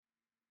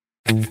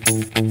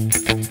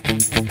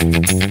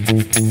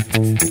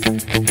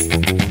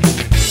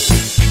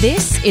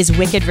is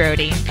Wicked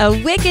Roadie, a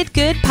wicked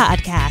good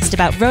podcast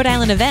about Rhode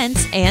Island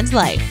events and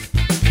life.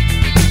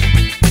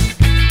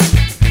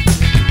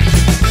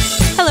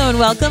 Hello and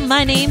welcome.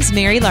 My name's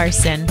Mary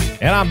Larson.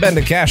 And I'm Ben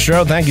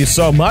DeCastro. Thank you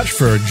so much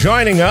for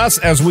joining us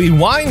as we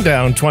wind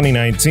down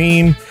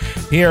 2019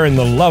 here in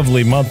the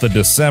lovely month of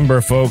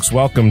December, folks.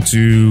 Welcome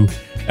to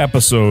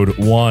episode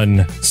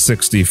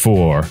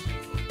 164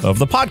 of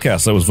the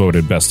podcast that was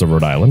voted Best of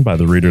Rhode Island by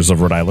the readers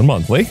of Rhode Island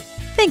Monthly.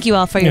 Thank you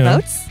all for your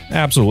votes.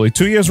 Absolutely.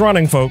 2 years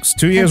running, folks.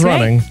 2 years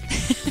running.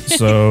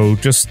 So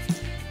just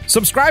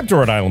subscribe to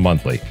Rhode Island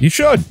Monthly. You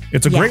should.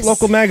 It's a great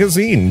local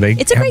magazine. They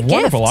it's a have great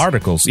wonderful gift.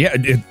 Articles. Yeah,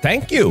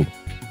 thank you.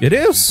 It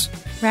is.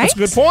 Right? That's a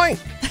good point.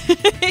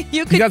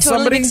 You could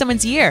totally make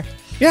someone's year.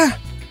 Yeah.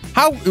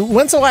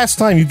 When's the last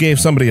time you gave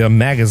somebody a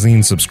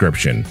magazine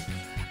subscription?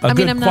 A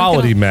good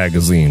quality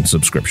magazine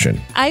subscription.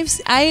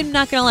 I'm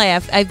not gonna lie.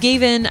 I've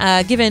given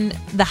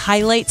the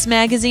Highlights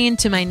magazine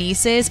to my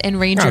nieces and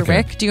Ranger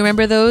Rick. Do you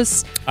remember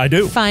those? I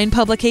do. Fine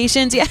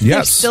publications. Yeah, yes.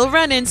 They're still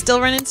running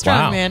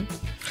strong, man.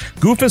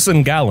 Goofus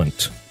and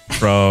Gallant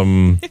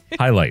from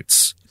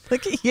Highlights.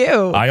 Look at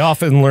you. I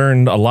often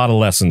learned a lot of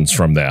lessons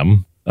from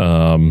them.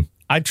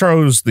 I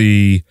chose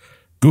the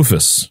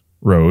Goofus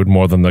road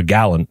more than the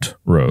Gallant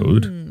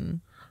road.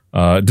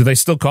 Do they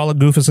still call it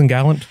Goofus and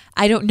Gallant?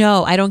 I don't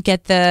know. I don't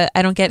get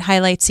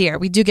Highlights here.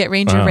 We do get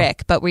Ranger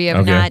Rick, but we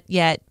have not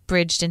yet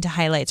bridged into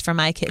Highlights for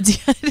my kids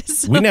yet.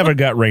 So. We never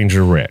got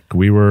Ranger Rick.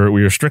 We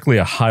were strictly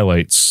a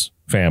Highlights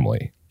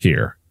family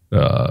here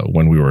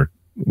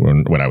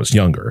when I was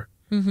younger.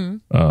 Mm-hmm.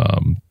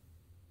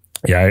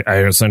 I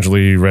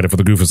essentially read it for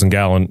the Goofus and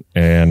Gallant,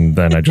 and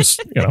then I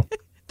just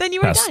Then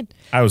you were done.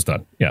 I was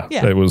done. Yeah.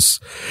 It was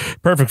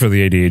perfect for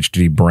the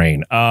ADHD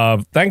brain.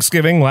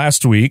 Thanksgiving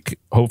last week.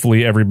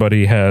 Hopefully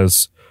everybody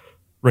has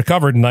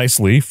recovered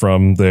nicely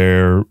from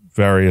their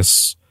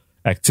various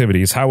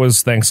activities. How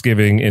was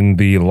Thanksgiving in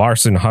the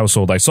Larson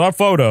household? I saw a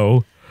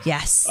photo.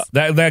 Yes.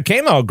 That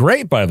came out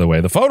great, by the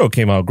way. The photo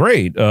came out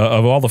great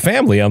of all the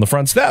family on the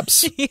front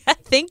steps. Yeah,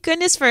 thank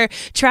goodness for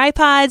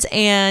tripods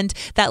and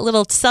that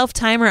little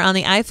self-timer on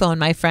the iPhone,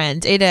 my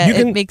friend. It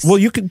makes... Well,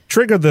 you can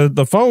trigger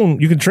the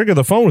phone. You can trigger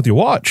the phone with your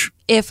watch.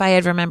 If I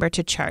had remembered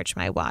to charge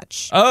my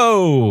watch.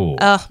 Oh,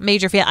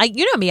 major fail.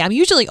 You know me. I'm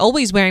usually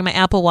always wearing my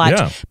Apple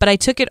Watch, but I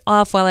took it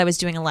off while I was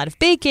doing a lot of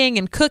baking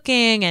and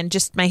cooking, and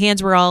just my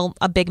hands were all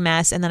a big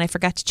mess, and then I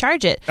forgot to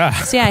charge it.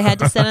 So yeah, I had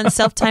to set on the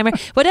self-timer.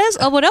 What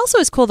also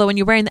is cool, though, when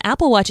you're wearing the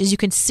Apple Watch is you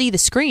can see the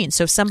screen.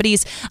 So if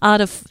somebody's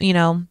out of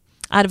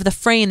the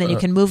frame, then you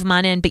can move them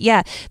on in. But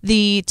yeah,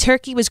 the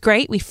turkey was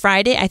great. We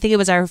fried it. I think it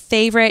was our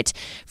favorite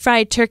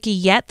fried turkey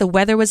yet. The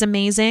weather was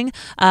amazing.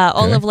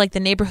 All of the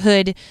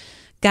neighborhood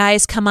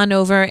guys come on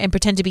over and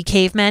pretend to be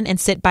cavemen and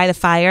sit by the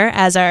fire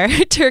as our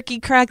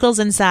turkey crackles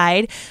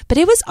inside. But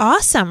it was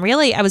awesome.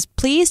 Really, I was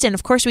pleased. And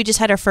of course, we just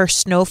had our first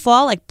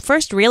snowfall,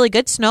 first really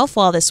good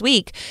snowfall this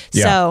week.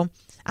 Yeah. So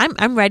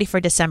I'm ready for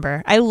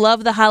December. I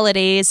love the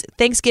holidays.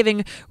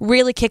 Thanksgiving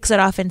really kicks it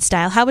off in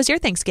style. How was your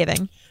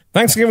Thanksgiving?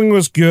 Thanksgiving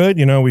was good.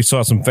 We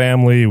saw some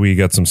family. We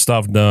got some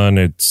stuff done.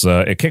 It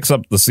kicks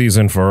up the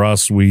season for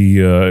us.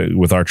 We,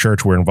 with our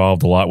church, we're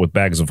involved a lot with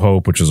Bags of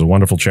Hope, which is a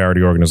wonderful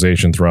charity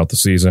organization throughout the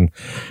season.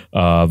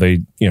 They,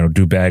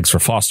 do bags for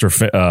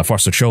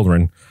foster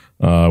children,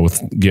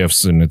 with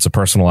gifts, and it's a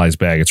personalized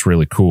bag. It's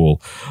really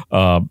cool.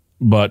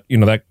 But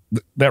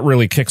that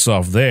really kicks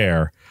off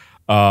there.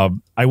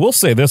 I will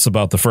say this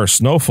about the first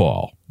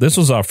snowfall. This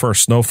was our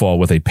first snowfall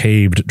with a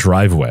paved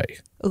driveway.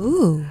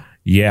 Ooh.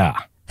 Yeah.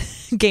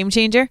 Game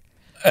changer?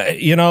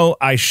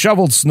 I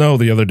shoveled snow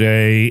the other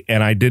day,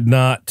 and I did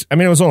not. I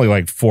mean, it was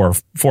only 4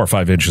 or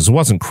 5 inches. It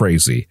wasn't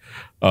crazy.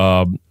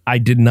 I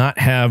did not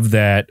have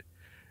that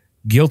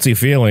guilty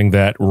feeling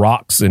that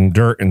rocks and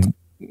dirt and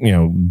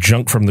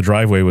junk from the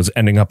driveway was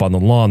ending up on the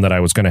lawn, that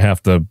I was going to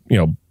have to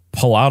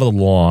pull out of the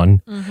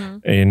lawn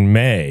in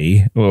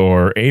May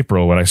or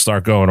April when I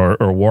start going,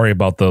 or worry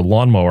about the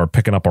lawnmower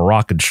picking up a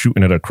rock and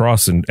shooting it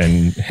across and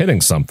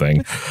hitting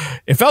something.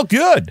 It felt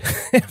good.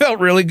 It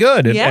felt really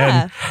good.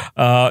 Yeah.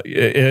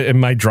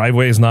 And my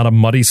driveway is not a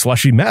muddy,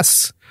 slushy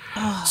mess.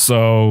 Oh.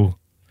 So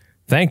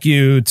thank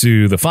you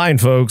to the fine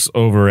folks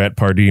over at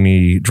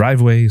Pardini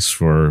Driveways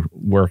for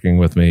working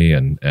with me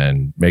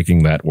and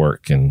making that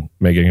work and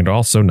making it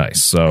all so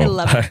nice. So I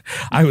love it.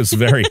 I was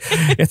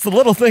it's the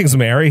little things,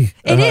 Mary.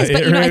 It is,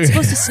 but it's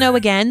supposed to snow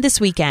again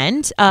this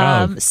weekend.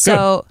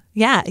 So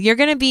yeah, you're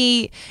going to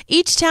be,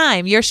 each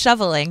time you're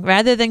shoveling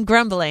rather than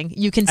grumbling,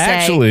 you can say.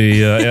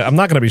 Actually, I'm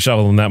not going to be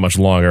shoveling that much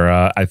longer.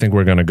 I think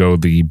we're going to go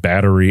the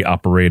battery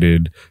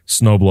operated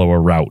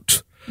snowblower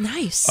route.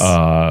 Nice.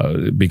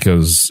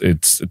 Because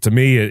it's, to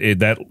me,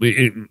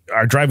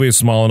 our driveway is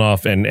small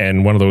enough,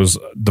 and one of those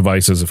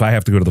devices, if I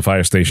have to go to the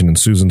fire station in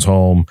Susan's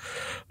home,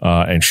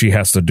 and she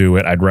has to do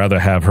it, I'd rather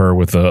have her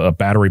with a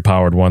battery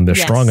powered one. They're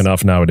strong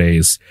enough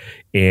nowadays.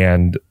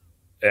 And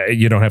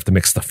you don't have to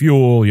mix the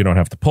fuel. You don't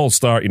have to pull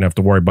start. You don't have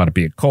to worry about it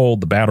being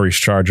cold. The batteries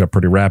charge up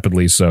pretty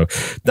rapidly. So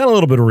done a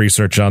little bit of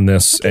research on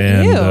this.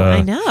 And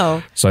I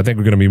know. So I think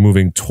we're going to be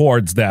moving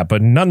towards that.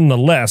 But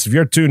nonetheless, if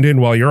you're tuned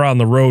in while you're on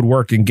the road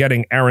working,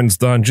 getting errands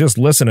done, just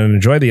listen and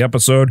enjoy the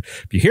episode.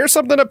 If you hear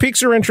something that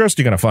piques your interest,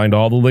 you're going to find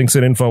all the links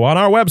and info on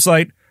our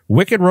website,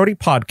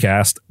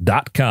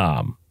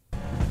 wickedroadiepodcast.com.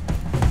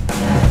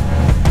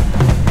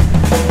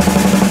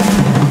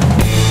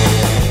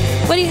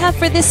 What do you have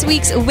for this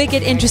week's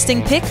Wicked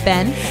Interesting Pick,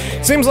 Ben?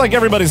 Seems like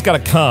everybody's got a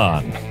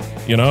con.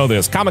 You know,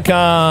 there's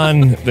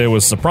Comic-Con, there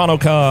was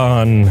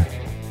SopranoCon,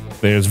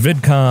 there's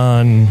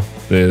VidCon,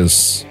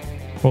 there's,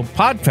 well,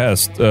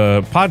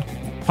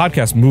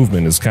 podcast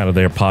movement is kind of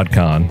their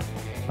PodCon.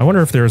 I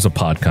wonder if there is a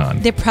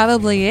PodCon. There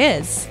probably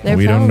is.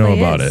 We don't know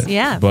about it.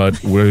 Yeah.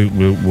 But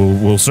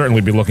we'll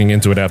certainly be looking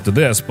into it after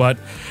this. But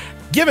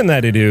given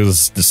that it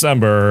is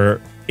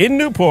December, in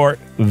Newport,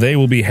 they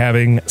will be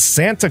having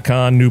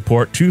SantaCon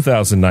Newport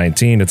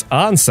 2019. It's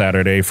on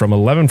Saturday from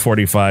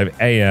 11:45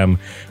 a.m.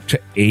 to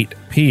 8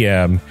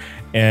 p.m.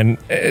 And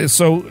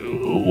so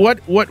what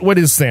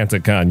is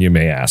SantaCon, you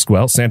may ask?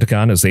 Well,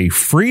 SantaCon is a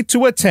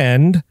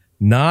free-to-attend,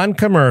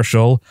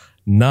 non-commercial,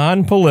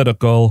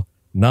 non-political,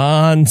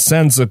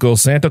 nonsensical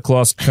Santa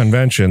Claus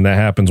convention that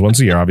happens once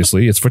a year.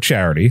 Obviously, it's for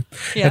charity.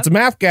 Yep. It's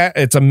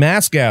a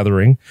mass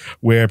gathering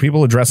where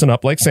people are dressing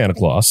up like Santa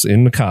Claus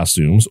in the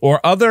costumes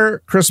or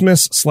other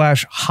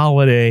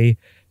Christmas/holiday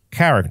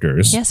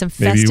characters. Yeah, some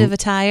festive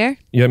attire.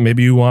 Yeah,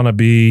 maybe you want to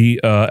be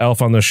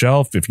Elf on the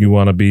Shelf. If you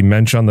want to be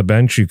Mensch on the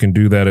Bench, you can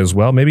do that as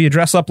well. Maybe you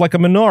dress up like a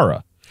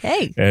menorah.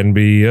 Hey. And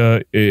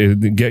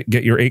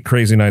get your 8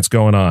 crazy nights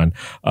going on.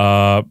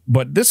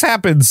 But this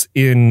happens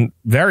in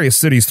various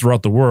cities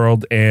throughout the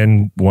world,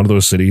 and one of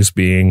those cities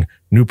being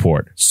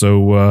Newport.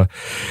 So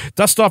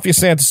dust off your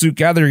Santa suit,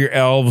 gather your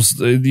elves,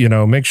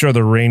 make sure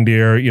the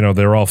reindeer,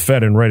 they're all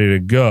fed and ready to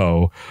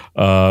go.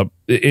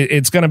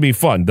 It's going to be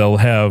fun. They'll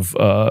have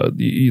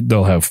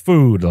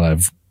food, they'll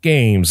have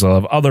games, they'll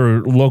have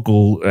other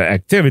local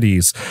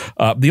activities.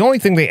 The only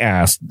thing they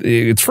asked,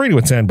 it's free to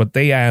attend, but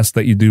they asked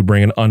that you do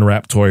bring an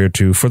unwrapped toy or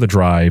two for the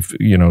drive,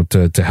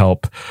 to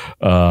help,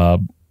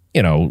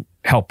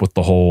 help with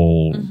the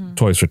whole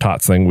Toys for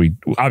Tots thing. We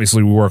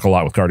work a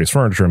lot with Guardians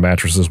Furniture and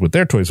Mattresses with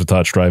their Toys for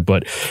Tots drive,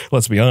 but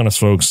let's be honest,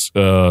 folks,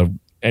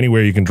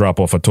 anywhere you can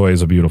drop off a toy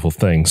is a beautiful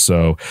thing.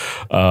 So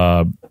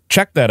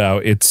check that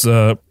out. It's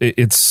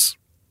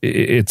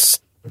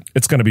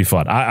going to be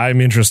fun. I'm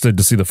interested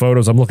to see the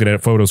photos. I'm looking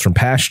at photos from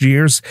past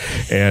years,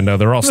 and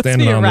they're all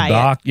standing on the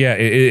dock. Yeah,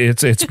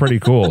 it's pretty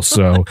cool.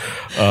 So,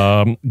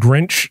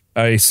 Grinch,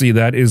 I see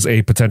that is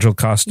a potential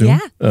costume. Yeah,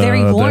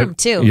 very warm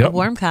too. Yep. A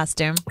warm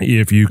costume.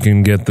 If you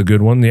can get the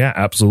good one, yeah,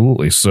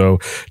 absolutely. So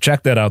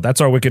check that out. That's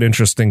our Wicked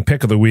Interesting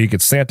Pick of the Week.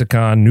 It's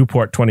SantaCon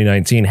Newport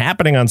 2019,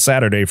 happening on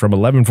Saturday from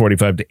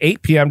 11:45 to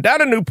 8 p.m.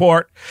 down in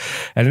Newport.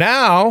 And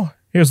now,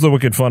 here's the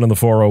Wicked Fun in the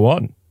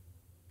 401.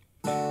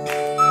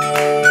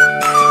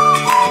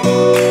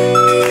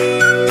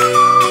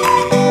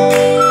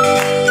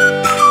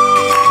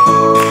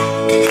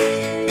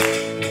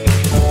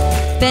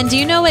 Ben, do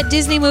you know what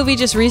Disney movie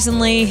just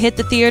recently hit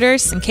the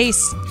theaters? In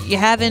case you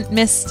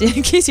missed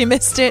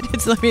it,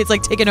 it's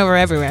like taking over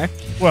everywhere.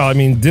 Well, I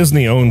mean,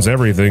 Disney owns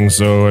everything,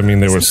 so I mean,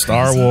 there was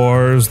Star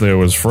Wars, there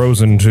was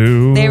Frozen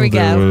 2. There we go.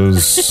 There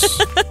was,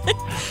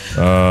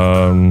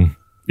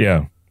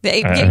 yeah.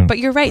 But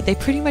you're right. They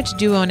pretty much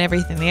do own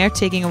everything. They are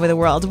taking over the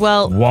world.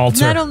 Well,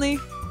 Walter. Not only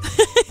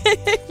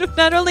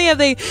have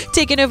they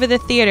taken over the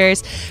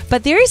theaters,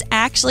 but there is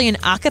actually an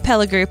a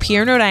cappella group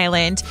here in Rhode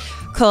Island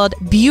called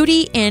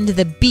Beauty and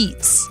the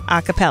Beats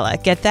a cappella.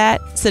 Get that?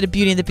 Instead of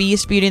Beauty and the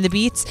Beast, Beauty and the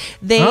Beats.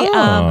 They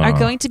are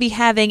going to be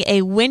having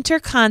a winter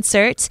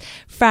concert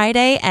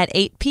Friday at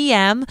 8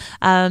 p.m.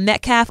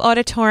 Metcalf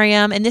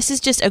Auditorium. And this is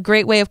just a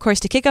great way, of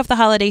course, to kick off the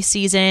holiday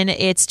season.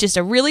 It's just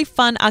a really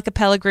fun a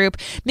cappella group.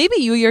 Maybe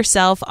you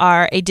yourself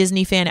are a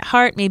Disney fan at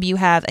heart. Maybe you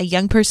have a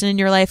young person in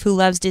your life who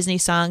loves Disney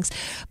songs.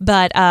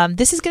 But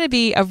this is going to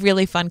be a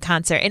really fun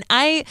concert. And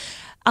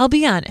I'll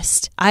be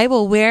honest, I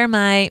will wear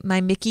my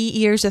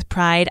Mickey ears with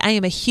pride. I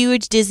am a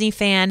huge Disney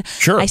fan.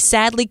 Sure. I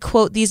sadly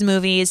quote these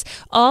movies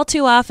all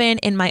too often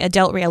in my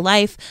adult real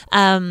life.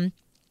 And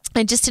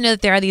just to know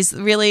that there are these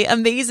really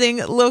amazing,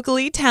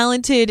 locally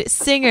talented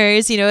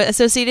singers,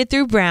 associated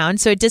through Brown.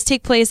 So it does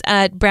take place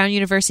at Brown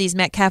University's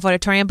Metcalf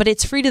Auditorium, but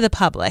it's free to the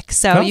public.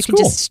 So you can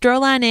just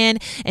stroll on in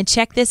and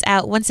check this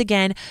out once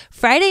again,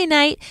 Friday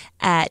night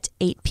at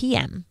 8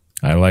 p.m.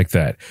 I like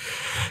that.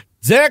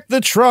 Deck the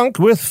trunk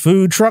with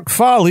Food Truck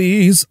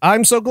Follies.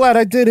 I'm so glad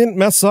I didn't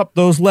mess up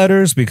those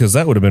letters because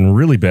that would have been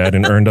really bad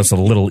and earned us a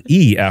little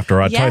E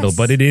after our title.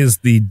 But it is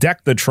the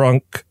Deck the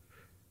Trunk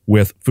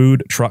with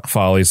Food Truck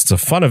Follies. It's a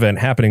fun event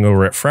happening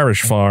over at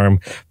Frerish Farm.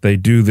 They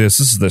do this.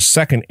 This is the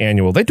second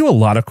annual. They do a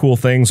lot of cool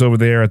things over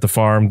there at the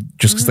farm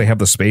just because they have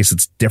the space.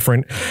 It's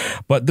different.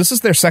 But this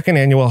is their second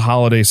annual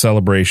holiday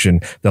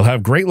celebration. They'll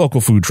have great local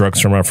food trucks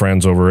from our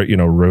friends over at,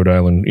 Rhode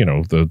Island,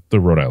 the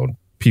Rhode Island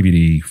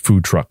PBD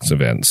food trucks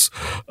events.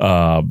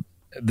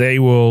 they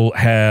will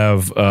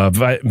have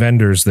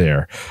vendors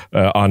there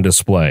on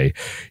display.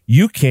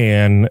 You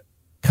can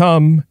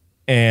come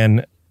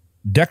and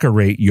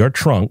decorate your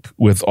trunk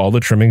with all the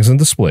trimmings and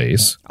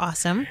displays.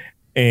 Awesome.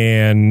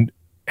 And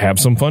have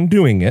some fun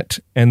doing it.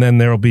 And then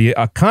there'll be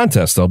a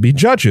contest. There'll be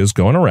judges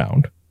going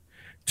around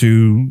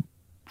to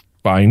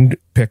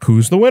pick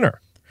who's the winner.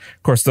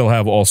 Of course, they'll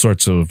have all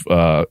sorts of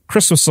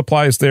Christmas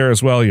supplies there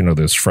as well. You know,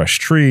 there's fresh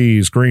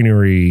trees,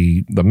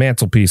 greenery, the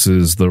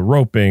mantelpieces, the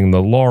roping,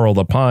 the laurel,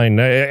 the pine,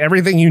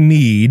 everything you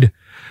need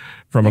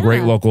from a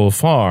great local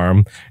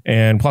farm.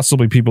 And plus there'll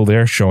be people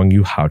there showing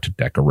you how to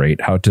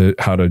decorate, how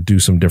to do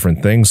some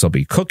different things. There'll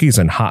be cookies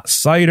and hot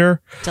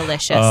cider.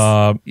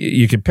 Delicious.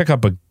 You can pick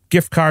up a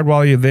gift card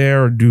while you're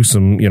there, or do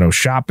some,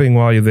 shopping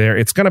while you're there.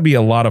 It's going to be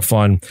a lot of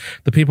fun.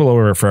 The people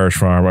over at Farish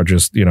Farm are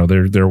just,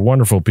 they're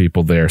wonderful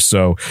people there.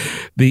 So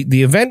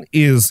the event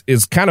is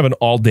kind of an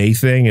all day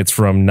thing. It's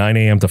from 9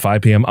 a.m. to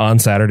 5 p.m. on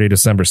Saturday,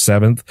 December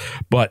 7th.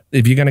 But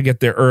if you're going to get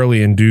there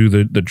early and do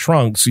the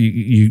trunks,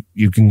 you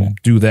can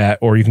do that,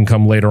 or you can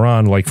come later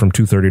on, like from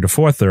 2:30 to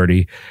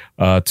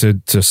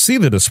 4:30, to see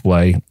the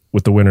display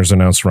with the winners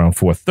announced around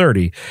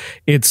 4:30.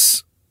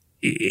 It's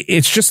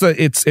just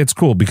it's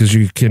cool because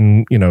you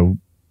can,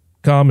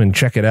 come and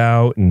check it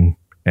out and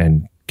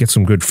get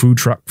some good food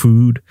truck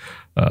food.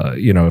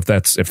 If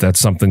that's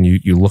something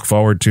you look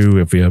forward to,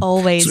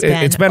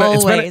 it's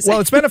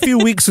been a few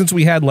weeks since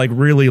we had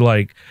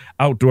really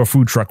outdoor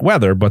food truck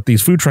weather, but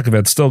these food truck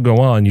events still go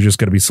on. You just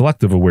got to be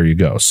selective of where you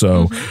go.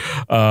 So,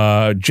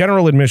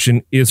 general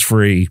admission is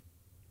free.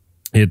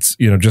 It's,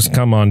 just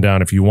come on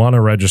down. If you want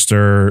to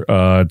register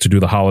to do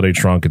the holiday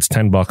trunk, it's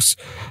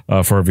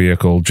 $10 for a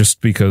vehicle,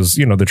 just because,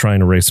 they're trying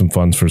to raise some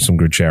funds for some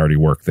good charity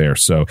work there.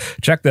 So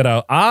check that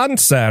out on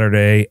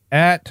Saturday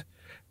at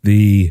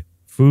the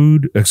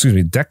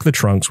Deck the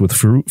Trunks with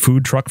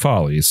Food Truck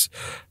Follies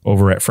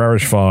over at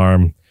Farish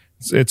Farm.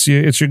 It's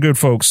your good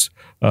folks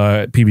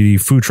at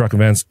PBD Food Truck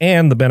Events,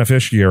 and the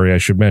beneficiary, I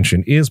should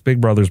mention, is Big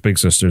Brothers Big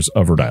Sisters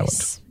of Rhode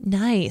Island.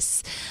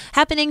 Nice.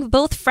 Happening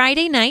both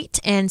Friday night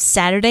and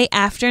Saturday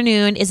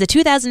afternoon is the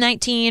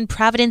 2019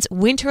 Providence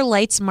Winter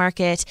Lights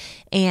Market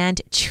and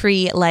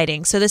tree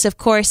lighting. So this, of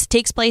course,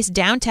 takes place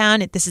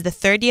downtown. This is the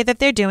third year that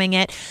they're doing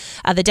it.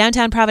 The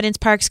Downtown Providence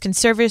Parks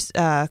Conservancy.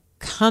 How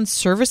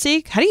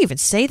do you even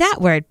say that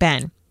word,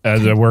 Ben?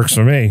 That works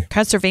for me.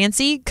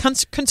 Conservancy?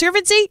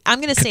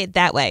 I'm going to say it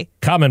that way.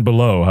 Comment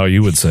below how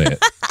you would say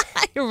it.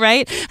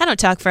 Right? I don't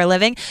talk for a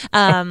living.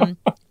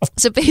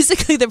 So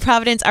basically, the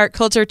Providence Art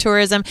Culture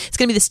Tourism, it's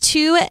going to be this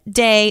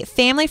 2-day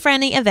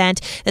family-friendly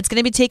event that's going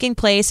to be taking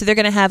place. So they're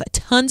going to have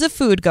tons of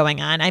food going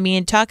on. I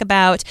mean, talk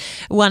about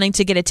wanting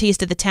to get a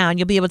taste of the town.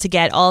 You'll be able to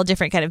get all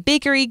different kind of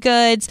bakery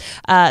goods,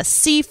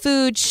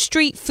 seafood,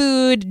 street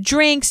food,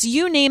 drinks,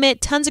 you name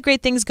it. Tons of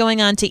great things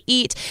going on to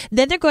eat.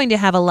 Then they're going to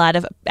have a lot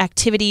of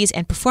activities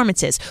and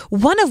performances,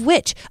 one of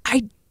which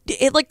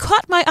it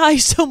caught my eye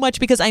so much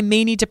because I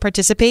may need to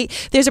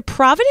participate. There's a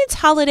Providence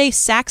Holiday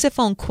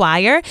Saxophone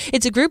Choir.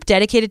 It's a group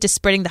dedicated to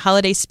spreading the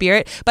holiday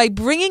spirit by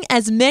bringing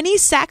as many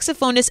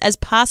saxophonists as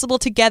possible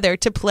together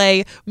to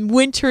play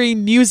wintry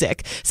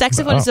music.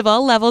 Saxophonists of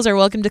all levels are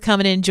welcome to come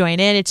in and join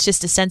in. It's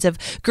just a sense of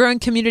growing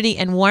community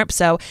and warmth,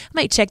 so I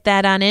might check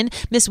that on in.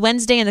 Miss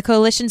Wednesday and the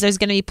Coalitions is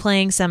going to be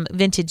playing some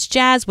vintage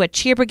jazz. What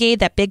Cheer Brigade,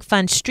 that big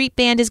fun street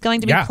band, is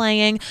going to be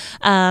playing.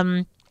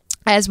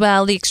 As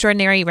well, the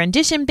Extraordinary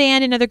Rendition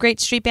Band, another great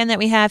street band that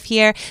we have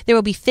here. There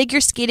will be figure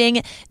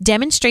skating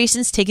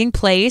demonstrations taking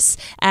place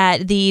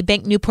at the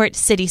Bank Newport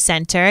City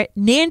Center.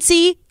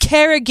 Nancy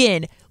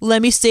Kerrigan.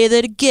 Let me say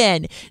that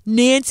again.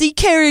 Nancy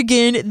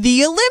Kerrigan,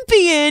 the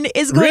Olympian,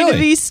 is going to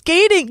be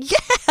skating.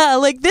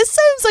 Yeah, this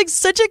sounds like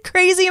such a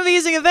crazy,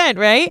 amazing event,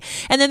 right?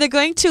 And then they're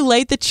going to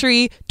light the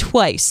tree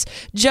twice,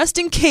 just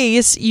in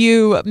case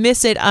you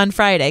miss it on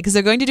Friday, because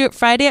they're going to do it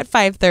Friday at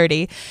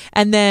 5:30,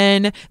 and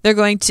then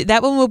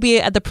that one will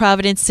be at the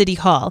Providence City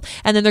Hall,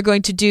 and then they're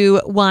going to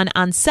do one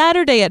on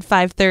Saturday at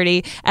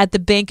 5:30 at the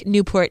Bank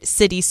Newport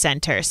City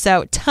Center.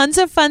 So tons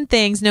of fun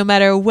things, no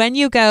matter when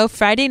you go,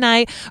 Friday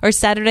night or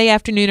Saturday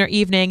afternoon or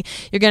evening.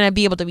 You're going to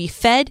be able to be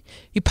fed.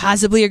 You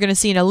possibly are going to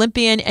see an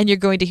Olympian, and you're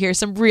going to hear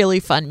some really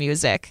fun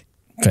music.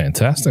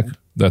 Fantastic.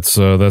 That's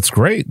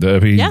great.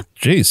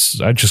 Geez,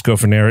 I'd just go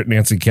for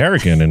Nancy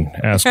Kerrigan and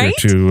ask her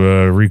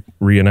to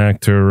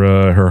reenact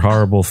her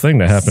horrible thing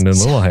that happened in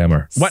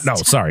Lillehammer. What? No,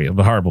 sorry,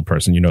 the horrible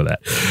person. You know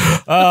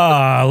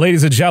that.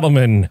 Ladies and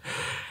gentlemen,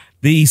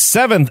 the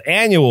 7th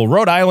annual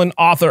Rhode Island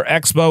Author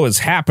Expo is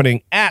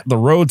happening at the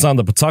Rhodes on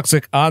the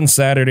Patuxent on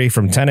Saturday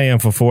from 10 a.m.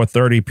 to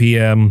 4:30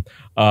 p.m.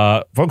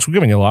 Folks, we're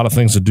giving you a lot of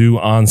things to do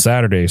on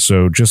Saturday,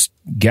 so just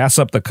gas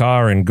up the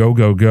car and go.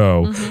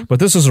 Mm-hmm. But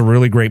this is a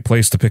really great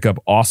place to pick up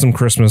awesome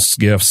Christmas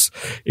gifts.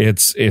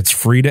 It's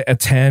free to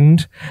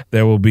attend.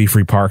 There will be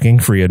free parking,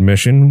 free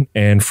admission,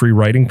 and free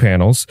writing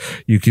panels.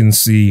 You can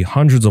see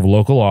hundreds of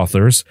local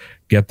authors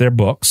get their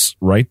books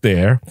right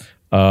there.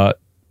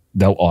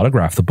 They'll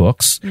autograph the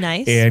books.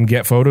 Nice. And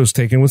get photos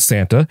taken with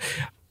Santa.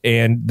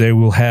 And they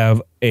will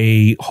have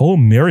a whole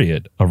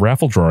myriad of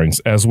raffle drawings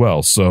as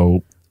well.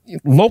 So,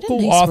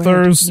 local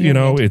authors,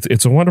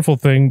 it's a wonderful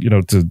thing,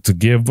 to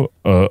give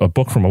a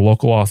book from a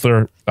local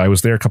author. I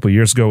was there a couple of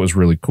years ago. It was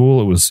really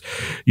cool. It was,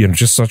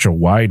 just such a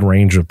wide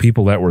range of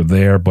people that were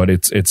there, but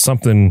it's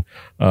something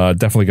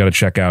definitely got to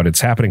check out.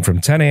 It's happening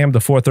from 10 a.m. to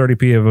 4:30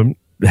 p.m.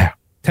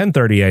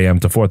 10:30 a.m.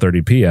 to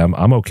 4:30 p.m.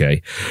 I'm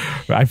okay.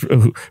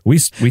 We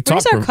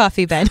talk. Where's our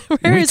coffee, Ben?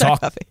 Where is our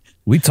coffee?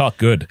 We talk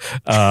good.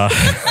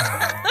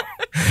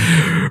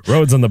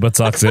 Roads on the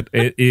Buttocks.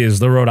 It is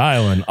the Rhode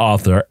Island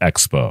Author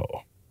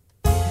Expo.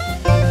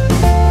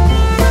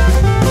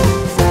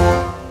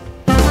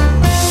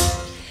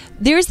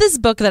 There's this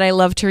book that I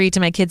love to read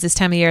to my kids this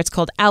time of year. It's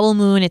called Owl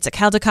Moon. It's a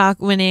Caldecott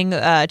winning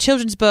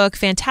children's book,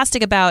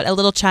 fantastic, about a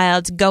little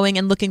child going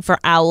and looking for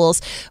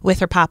owls with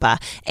her papa.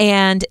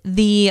 And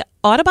the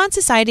Audubon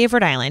Society of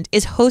Rhode Island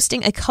is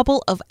hosting a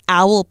couple of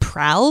owl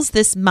prowls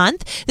this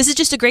month. This is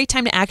just a great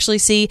time to actually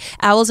see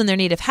owls in their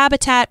native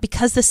habitat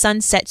because the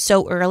sun sets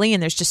so early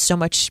and there's just so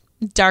much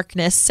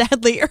darkness,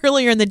 sadly,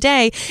 earlier in the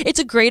day. It's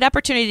a great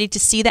opportunity to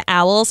see the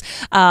owls,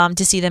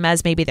 to see them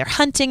as maybe they're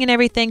hunting and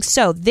everything.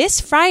 So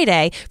this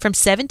Friday from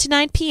 7 to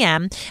 9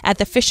 p.m. at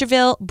the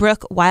Fisherville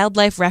Brook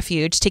Wildlife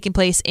Refuge, taking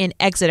place in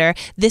Exeter,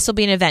 this will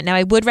be an event. Now,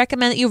 I would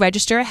recommend that you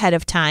register ahead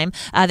of time.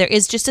 There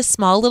is just a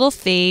small little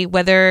fee,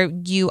 whether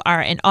you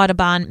are an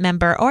Audubon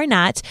member or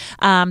not,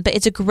 but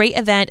it's a great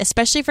event,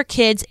 especially for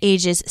kids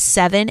ages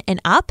 7 and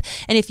up.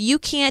 And if you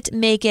can't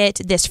make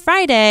it this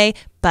Friday,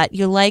 but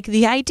you like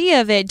the idea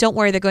of it, don't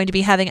worry, they're going to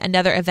be having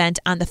another event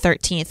on the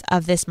 13th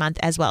of this month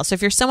as well. So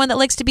if you're someone that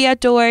likes to be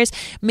outdoors,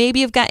 maybe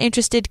you've got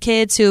interested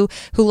kids who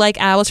like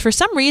owls. For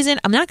some reason,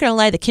 I'm not going to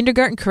lie, the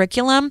kindergarten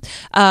curriculum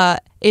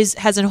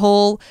has a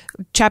whole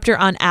chapter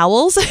on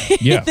owls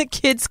in the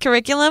kids'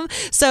 curriculum.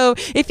 So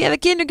if you have a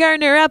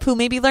kindergartner up who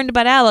maybe learned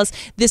about owls,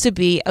 this would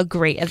be a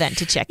great event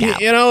to check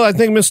out. I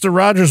think Mr.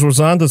 Rogers was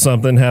onto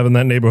something, having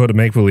that neighborhood of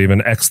make-believe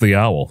and X the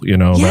owl.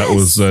 Yes. That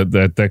was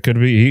that could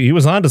be, he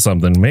was onto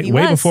something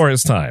way before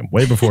his time.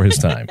 Way before his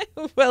time.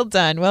 Well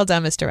done,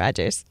 Mr.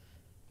 Rogers.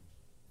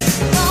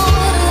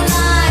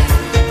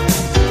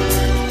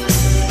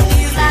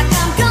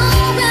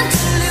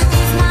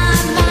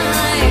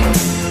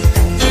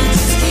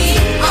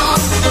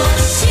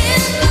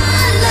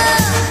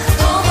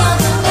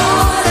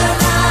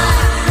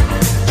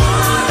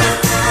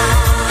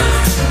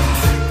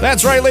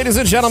 That's right, ladies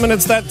and gentlemen.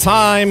 It's that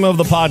time of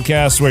the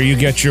podcast where you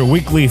get your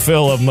weekly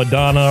fill of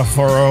Madonna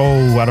for,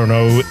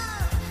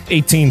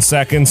 18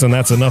 seconds, and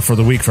that's enough for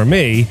the week for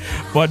me.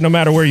 But no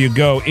matter where you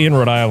go in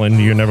Rhode Island,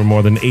 you're never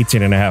more than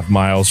 18 and a half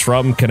miles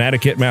from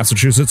Connecticut,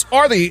 Massachusetts,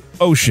 or the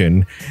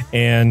ocean.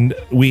 And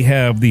we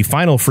have the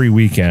final free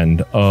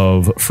weekend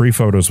of Free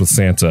Photos with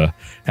Santa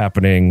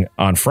happening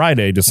on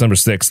Friday, December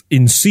 6th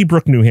in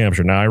Seabrook, New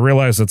Hampshire. Now, I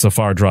realize it's a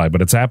far drive,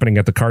 but it's happening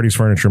at the Cardi's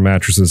Furniture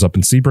Mattresses up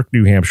in Seabrook,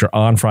 New Hampshire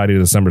on Friday,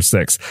 December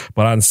 6th.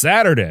 But on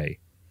Saturday,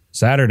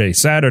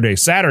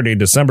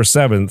 December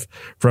 7th,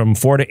 from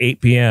 4 to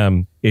 8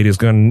 p.m., it is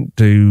going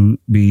to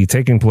be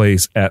taking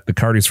place at the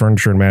Cardi's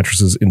Furniture and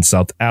Mattresses in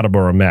South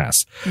Attleboro,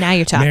 Mass. Now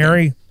you're talking.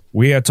 Mary,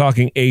 we are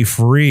talking a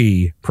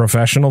free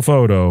professional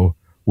photo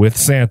with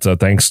Santa,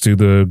 thanks to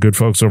the good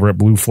folks over at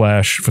Blue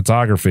Flash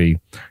Photography.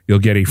 You'll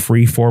get a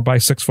free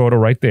 4x6 photo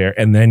right there,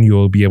 and then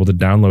you'll be able to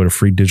download a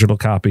free digital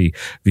copy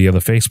via the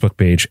Facebook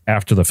page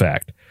after the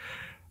fact.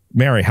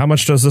 Mary, how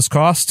much does this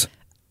cost?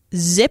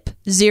 Zip,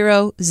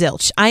 zero,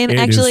 zilch. I am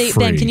actually,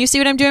 Ben, can you see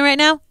what I'm doing right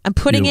now? I'm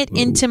putting it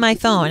into my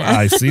phone.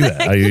 I see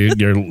that.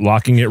 You're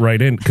locking it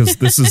right in because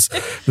this is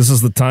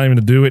the time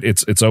to do it.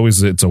 It's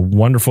a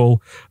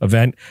wonderful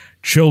event.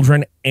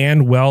 Children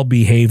and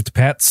well-behaved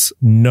pets,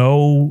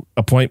 no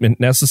appointment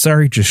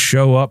necessary. Just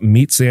show up,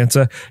 meet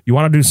Santa. You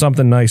want to do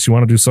something nice, you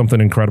want to do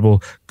something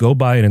incredible, go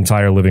buy an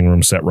entire living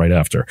room set right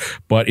after.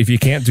 But if you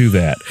can't do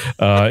that,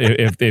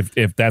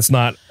 if that's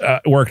not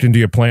worked into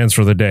your plans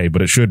for the day,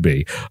 but it should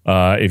be,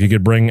 if you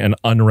could bring a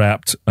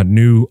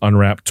new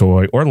unwrapped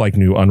toy or like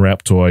new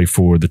unwrapped toy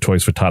for the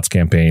Toys for Tots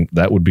campaign,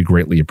 that would be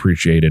greatly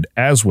appreciated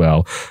as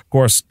well. Of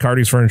course,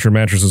 Cardi's Furniture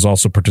Mattresses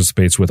also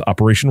participates with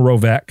Operation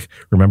Rovac.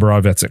 Remember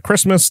our vets at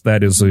Christmas?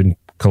 That is in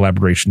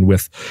collaboration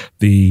with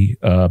the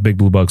Big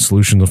Blue Bug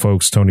Solutions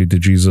folks, Tony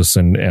DeJesus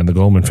and the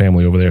Goldman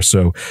family over there.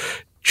 So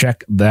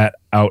check that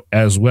out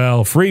as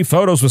well. Free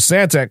Photos with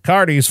Santa at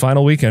Cardi's,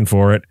 final weekend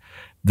for it.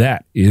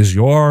 That is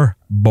your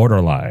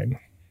Borderline.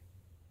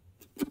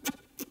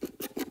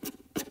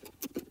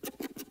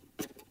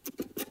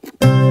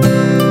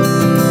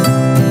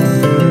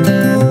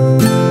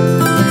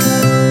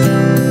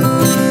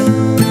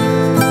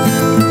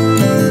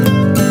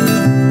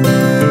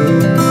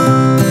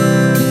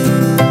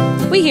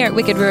 We We here at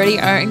Wicked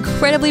Roadie are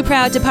incredibly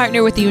proud to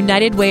partner with the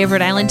United Way of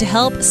Rhode Island to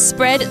help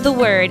spread the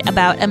word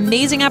about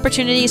amazing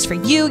opportunities for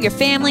you, your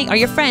family, or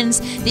your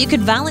friends that you could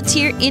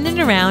volunteer in and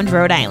around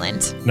Rhode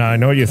Island. Now, I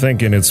know what you're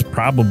thinking. It's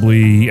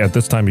probably at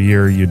this time of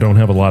year, you don't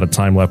have a lot of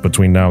time left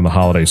between now and the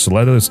holidays. So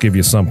let us give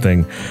you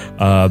something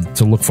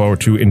to look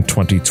forward to in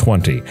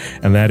 2020.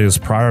 And that is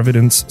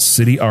Providence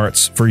City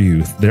Arts for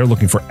Youth. They're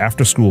looking for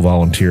after-school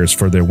volunteers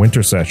for their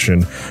winter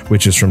session,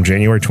 which is from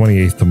January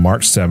 28th to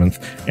March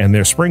 7th, and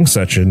their spring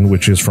session,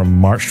 which is from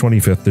March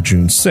 25th to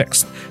June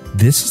 6th.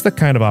 This is the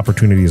kind of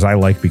opportunities I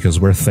like because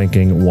we're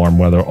thinking warm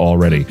weather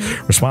already.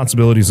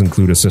 Responsibilities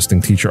include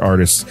assisting teacher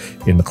artists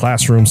in the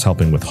classrooms,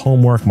 helping with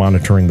homework,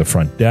 monitoring the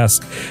front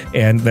desk,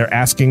 and they're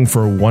asking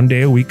for 1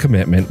 day a week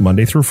commitment,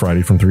 Monday through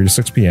Friday from 3 to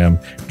 6 p.m.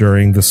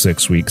 during the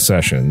 6-week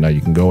session. Now,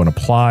 you can go and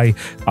apply.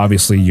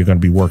 Obviously, you're going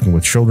to be working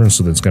with children,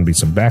 so there's going to be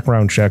some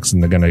background checks,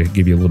 and they're going to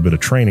give you a little bit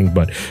of training,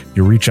 but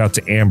you reach out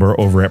to Amber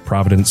over at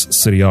Providence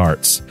City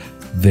Arts.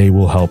 They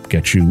will help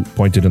get you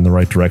pointed in the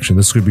right direction.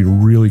 This could be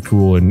really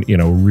cool and,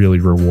 really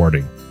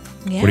rewarding.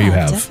 Yeah, what do you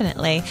have?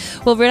 Definitely.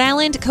 Well, Rhode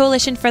Island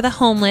Coalition for the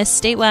Homeless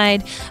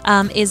statewide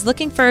is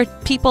looking for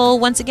people,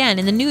 once again,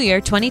 in the new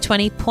year,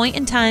 2020,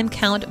 point-in-time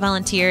count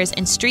volunteers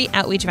and street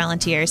outreach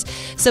volunteers.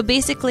 So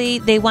basically,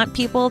 they want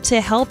people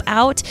to help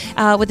out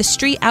with the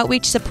street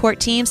outreach support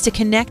teams to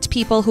connect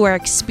people who are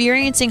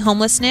experiencing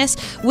homelessness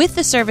with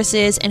the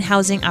services and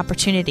housing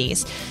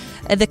opportunities.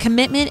 The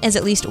commitment is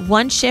at least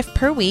one shift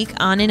per week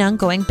on an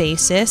ongoing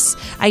basis,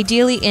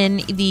 ideally in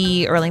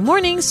the early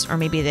mornings or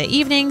maybe the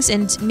evenings,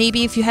 and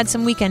maybe if you had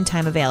some weekend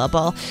time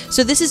available.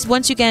 So this is,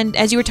 once again,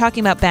 as you were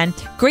talking about, Ben,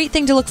 great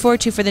thing to look forward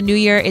to for the new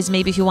year is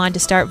maybe if you wanted to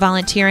start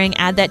volunteering,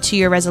 add that to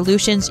your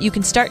resolutions. You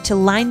can start to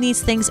line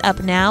these things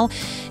up now.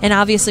 And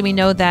obviously we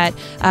know that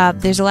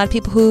there's a lot of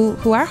people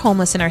who are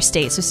homeless in our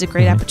state, so this is a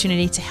great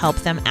opportunity to help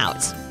them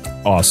out.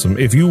 Awesome.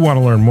 If you want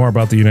to learn more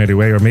about the United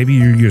Way, or maybe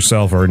you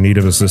yourself are in need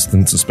of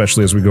assistance,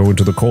 especially as we go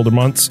into the colder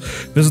months,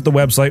 visit the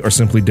website or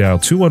simply dial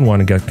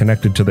 211 and get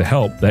connected to the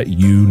help that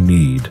you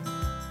need.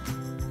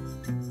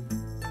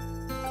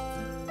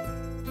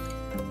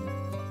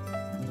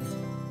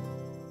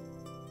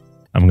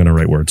 I'm going to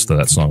write words to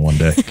that song one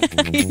day.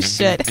 You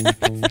should.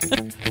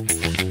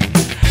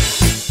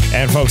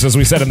 And folks, as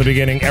we said in the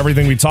beginning,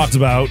 everything we talked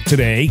about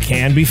today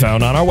can be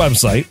found on our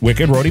website,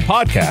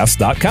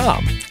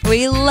 wickedroadiepodcast.com.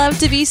 We love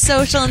to be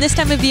social, and this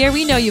time of year,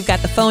 we know you've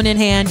got the phone in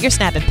hand, you're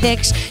snapping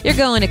pics, you're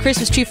going to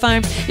Christmas tree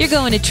farm, you're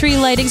going to tree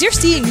lightings, you're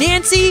seeing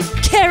Nancy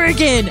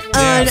Kerrigan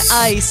on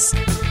ice.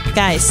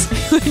 Guys,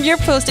 when you're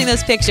posting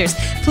those pictures,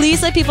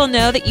 please let people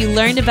know that you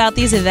learned about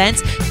these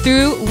events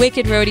through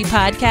Wicked Roadie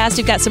Podcast.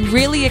 We've got some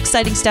really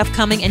exciting stuff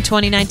coming in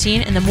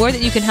 2019, and the more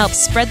that you can help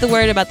spread the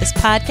word about this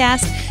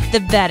podcast, the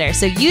better.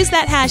 So use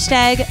that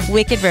hashtag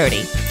Wicked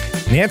Roadie.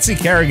 Nancy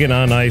Kerrigan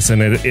on ice,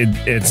 and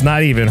it's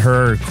not even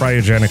her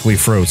cryogenically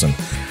frozen.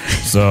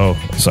 So,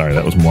 sorry,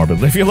 that was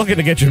morbid. If you're looking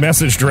to get your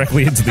message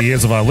directly into the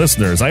ears of our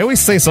listeners, I always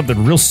say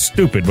something real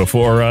stupid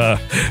before I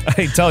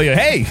tell you,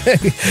 hey,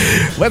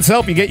 let's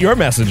help you get your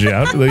message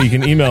out. You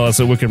can email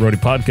us at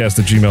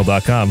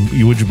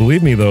wickedroadiepodcast@gmail.com. Would you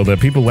believe me, though, that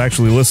people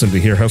actually listen to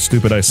hear how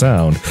stupid I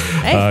sound?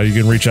 Hey. You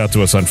can reach out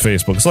to us on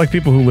Facebook. It's like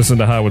people who listen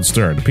to Howard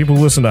Stern. The people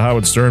who listen to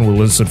Howard Stern will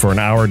listen for an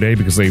hour a day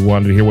because they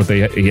wanted to hear what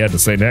he had to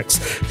say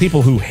next.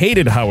 People who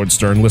hated Howard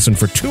Stern listen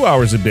for 2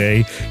 hours a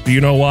day. Do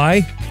you know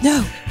why?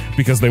 No.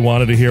 Because they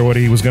wanted to hear what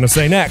he was going to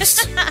say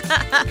next.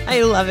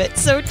 I love it.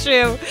 So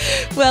true.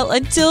 Well,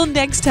 until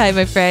next time,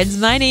 my friends,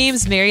 my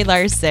name's Mary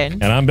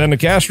Larson. And I'm Ben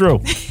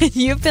DeCastro.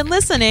 You've been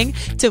listening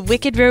to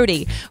Wicked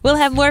Roadie. We'll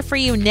have more for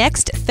you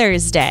next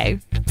Thursday.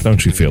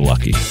 Don't you feel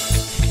lucky?